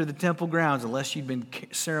couldn't enter the temple grounds unless you'd been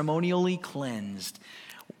ceremonially cleansed.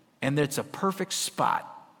 And it's a perfect spot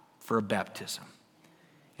for a baptism.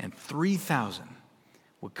 And 3,000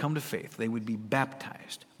 would come to faith. They would be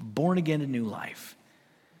baptized, born again to new life.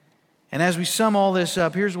 And as we sum all this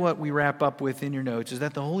up, here's what we wrap up with in your notes, is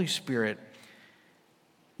that the Holy Spirit,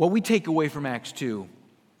 what we take away from Acts 2,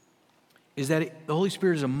 is that the Holy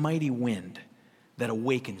Spirit is a mighty wind that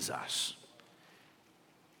awakens us.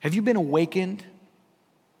 Have you been awakened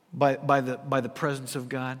by the presence of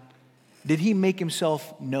God? Did he make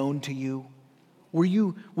himself known to you?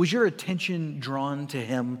 Was your attention drawn to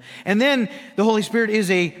him? And then the Holy Spirit is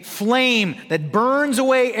a flame that burns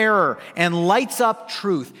away error and lights up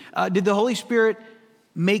truth. Did the Holy Spirit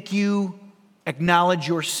make you acknowledge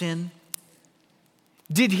your sin?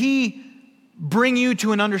 Did he bring you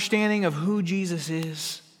to an understanding of who Jesus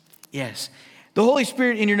is? Yes. The Holy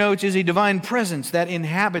Spirit, in your notes, is a divine presence that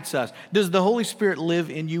inhabits us. Does the Holy Spirit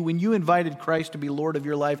live in you? When you invited Christ to be Lord of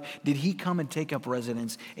your life, did he come and take up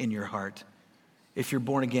residence in your heart? If you're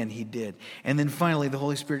born again, he did. And then finally, the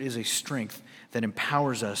Holy Spirit is a strength that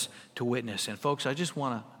empowers us to witness. And folks, I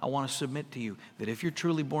want to submit to you that if you're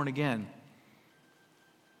truly born again,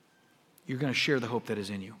 you're going to share the hope that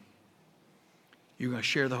is in you. You're going to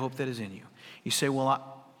share the hope that is in you. You say,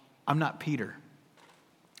 well, I'm not Peter.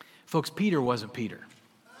 Folks, Peter wasn't Peter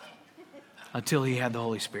until he had the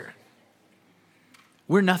Holy Spirit.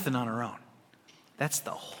 We're nothing on our own. That's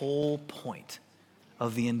the whole point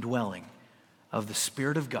of the indwelling of the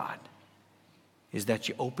Spirit of God, is that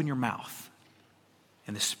you open your mouth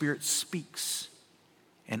and the Spirit speaks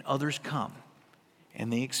and others come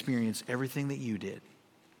and they experience everything that you did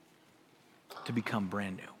to become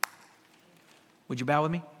brand new. Would you bow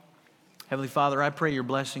with me? Heavenly Father, I pray your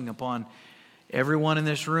blessing upon everyone in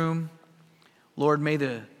this room. Lord, may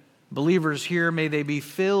the believers here, may they be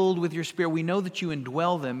filled with your Spirit. We know that you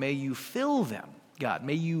indwell them. May you fill them, God.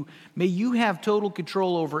 May you have total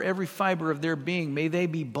control over every fiber of their being. May they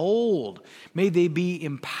be bold. May they be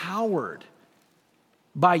empowered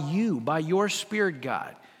by you, by your Spirit,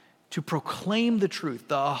 God, to proclaim the truth,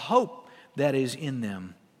 the hope that is in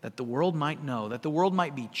them, that the world might know, that the world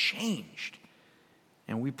might be changed.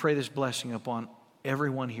 And we pray this blessing upon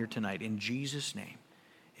everyone here tonight. In Jesus' name,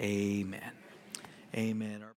 amen. Amen.